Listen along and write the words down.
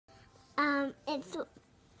It's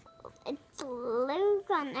Luke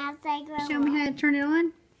on as they grow Show me how to turn it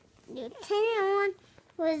on. You turn it on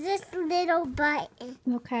with this little button.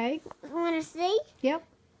 Okay. Want to see? Yep.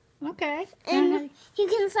 Okay. And you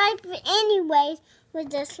can swipe it anyways with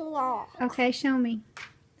this lock. Okay, show me.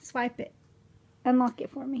 Swipe it. Unlock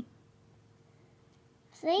it for me.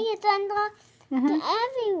 See, it's unlocked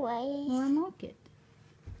everywhere. Well, unlock it.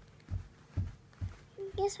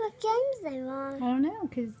 Guess what games they were I on? don't know,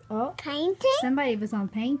 because, Painting? somebody was on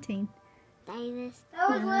painting. Davis.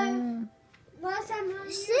 Last time I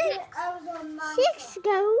was on my 6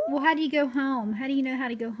 go. Well, how do you go home? How do you know how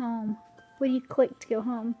to go home? What do you click to go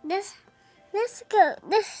home? This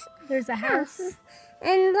There's a house.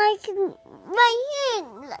 and like right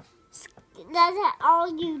here, that's all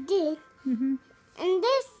you did. Mm-hmm. And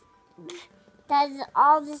this does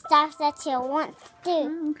all the stuff that you want to do.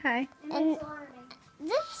 Oh, okay. And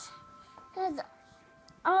this does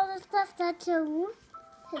all the stuff that you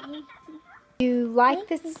want to do. Do you like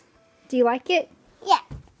this? Do you like it? Yeah.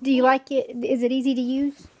 Do you like it? Is it easy to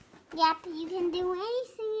use? Yep, you can do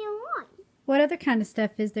anything you want. What other kind of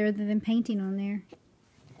stuff is there other than painting on there?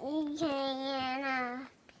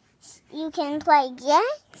 You can play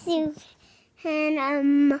games. You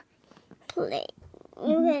can play.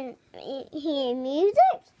 You can hear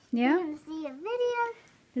music. Yeah? You can see a video.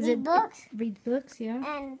 Is Read books. Read books,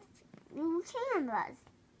 yeah. And do cameras.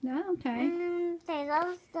 Oh, okay. And there's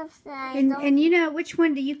other stuff that I don't. And you know, which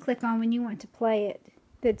one do you click on when you want to play it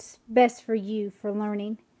that's best for you for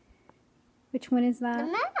learning? Which one is that?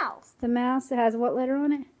 The mouse. The mouse. It has what letter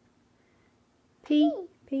on it? P?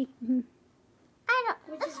 P. Mm-hmm. I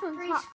don't. This one's hard.